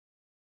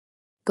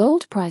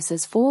Gold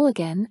prices fall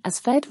again as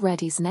Fed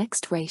readies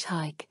next rate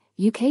hike,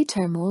 UK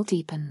turmoil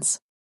deepens.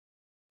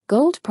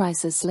 Gold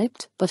prices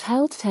slipped but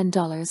held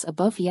 $10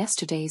 above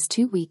yesterday's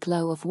two-week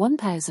low of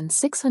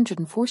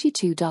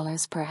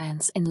 $1,642 per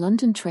ounce in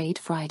London trade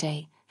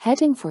Friday,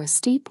 heading for a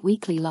steep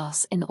weekly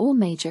loss in all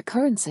major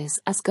currencies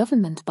as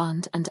government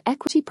bond and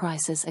equity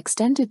prices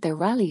extended their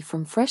rally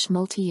from fresh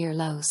multi-year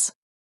lows.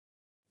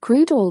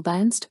 Crude oil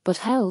bounced but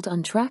held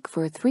on track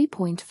for a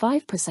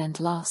 3.5%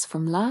 loss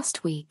from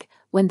last week,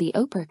 when the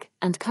Opec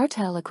and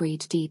cartel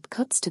agreed deep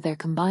cuts to their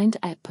combined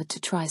output to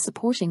try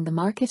supporting the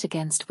market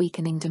against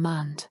weakening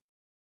demand.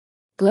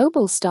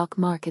 Global stock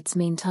markets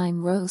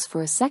meantime rose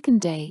for a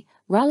second day,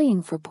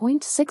 rallying for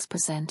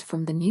 0.6%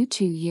 from the new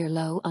two-year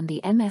low on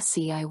the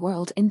MSCI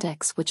World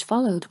Index, which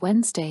followed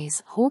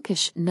Wednesday's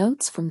hawkish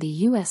notes from the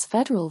U.S.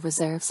 Federal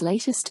Reserve's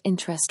latest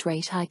interest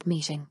rate hike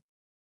meeting.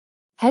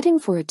 Heading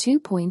for a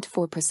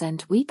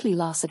 2.4% weekly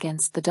loss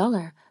against the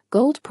dollar,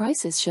 gold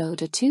prices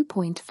showed a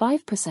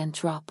 2.5%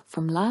 drop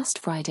from last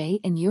Friday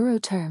in euro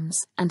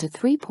terms and a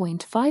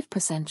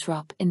 3.5%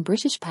 drop in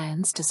British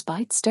pounds,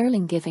 despite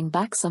sterling giving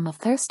back some of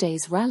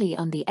Thursday's rally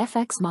on the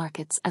FX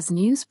markets as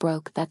news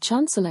broke that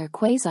Chancellor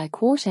Kwasi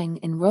Kwarteng,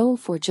 in role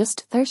for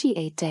just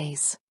 38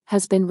 days,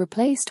 has been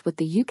replaced with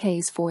the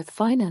UK's fourth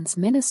finance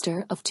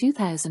minister of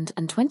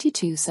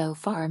 2022 so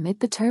far amid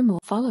the turmoil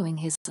following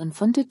his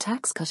unfunded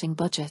tax-cutting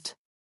budget.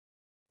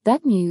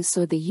 That news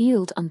saw the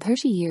yield on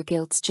 30-year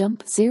gilts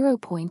jump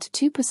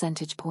 0.2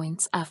 percentage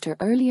points after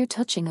earlier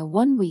touching a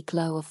one-week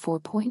low of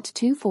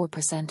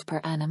 4.24%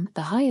 per annum,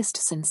 the highest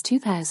since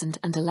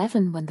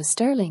 2011, when the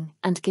sterling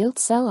and gilt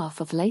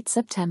sell-off of late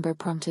September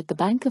prompted the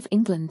Bank of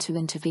England to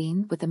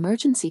intervene with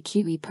emergency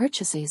QE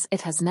purchases.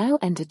 It has now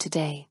ended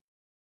today.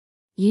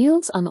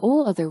 Yields on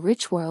all other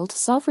rich world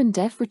sovereign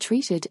debt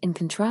retreated in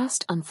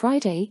contrast on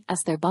Friday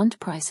as their bond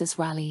prices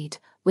rallied,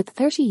 with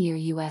 30-year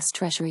U.S.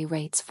 Treasury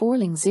rates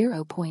falling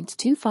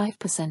 0.25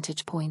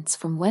 percentage points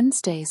from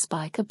Wednesday's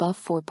spike above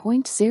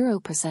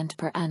 4.0%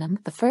 per annum,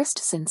 the first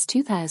since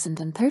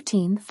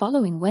 2013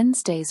 following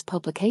Wednesday's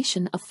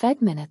publication of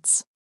Fed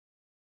minutes.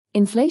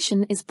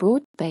 Inflation is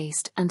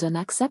broad-based and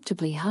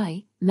unacceptably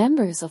high,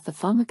 members of the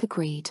FOMC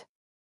agreed.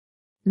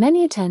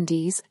 Many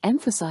attendees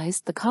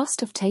emphasized the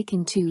cost of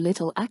taking too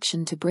little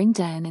action to bring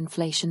down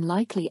inflation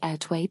likely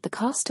outweighed the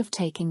cost of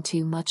taking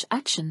too much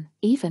action,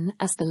 even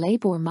as the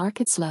labor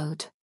market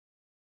slowed.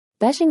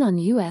 Betting on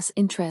U.S.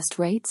 interest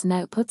rates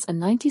now puts a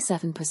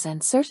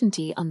 97%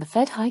 certainty on the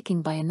Fed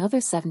hiking by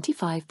another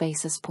 75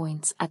 basis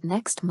points at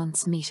next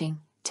month's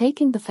meeting,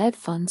 taking the Fed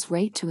funds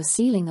rate to a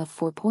ceiling of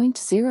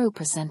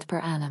 4.0% per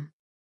annum.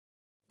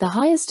 The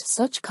highest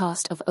such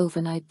cost of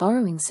overnight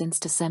borrowing since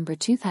December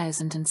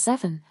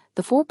 2007,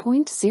 the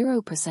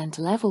 4.0%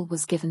 level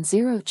was given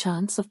zero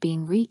chance of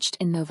being reached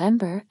in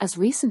November as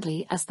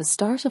recently as the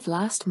start of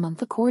last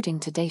month, according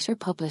to data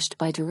published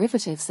by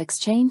derivatives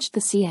exchange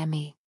the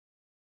CME.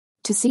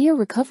 To see a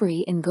recovery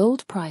in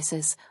gold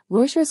prices,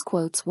 Reuters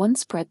quotes one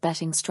spread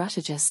betting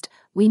strategist,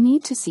 "We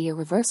need to see a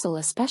reversal,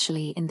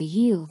 especially in the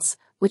yields,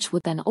 which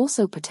would then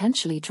also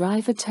potentially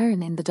drive a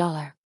turn in the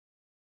dollar."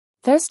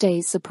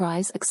 Thursday's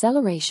surprise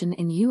acceleration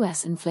in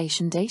U.S.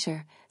 inflation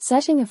data,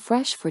 setting a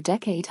fresh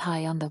four-decade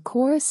high on the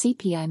core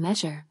CPI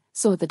measure,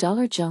 saw the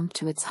dollar jump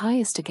to its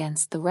highest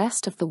against the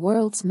rest of the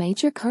world's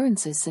major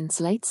currencies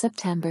since late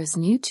September's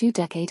new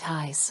two-decade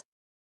highs.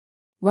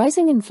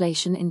 Rising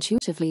inflation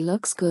intuitively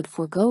looks good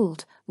for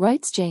gold,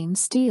 writes James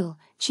Steele,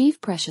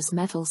 chief precious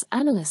metals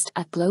analyst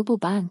at global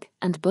bank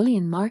and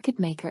bullion market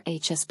maker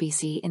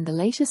HSBC, in the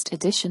latest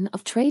edition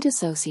of Trade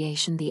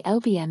Association the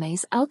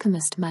LBMA's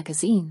Alchemist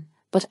magazine.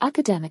 But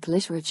academic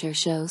literature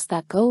shows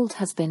that gold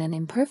has been an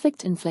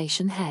imperfect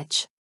inflation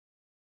hedge.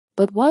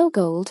 But while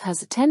gold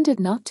has tended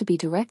not to be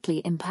directly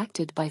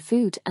impacted by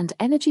food and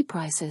energy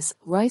prices,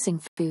 rising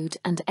food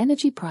and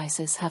energy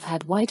prices have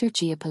had wider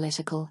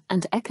geopolitical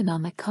and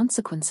economic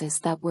consequences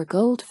that were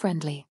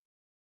gold-friendly.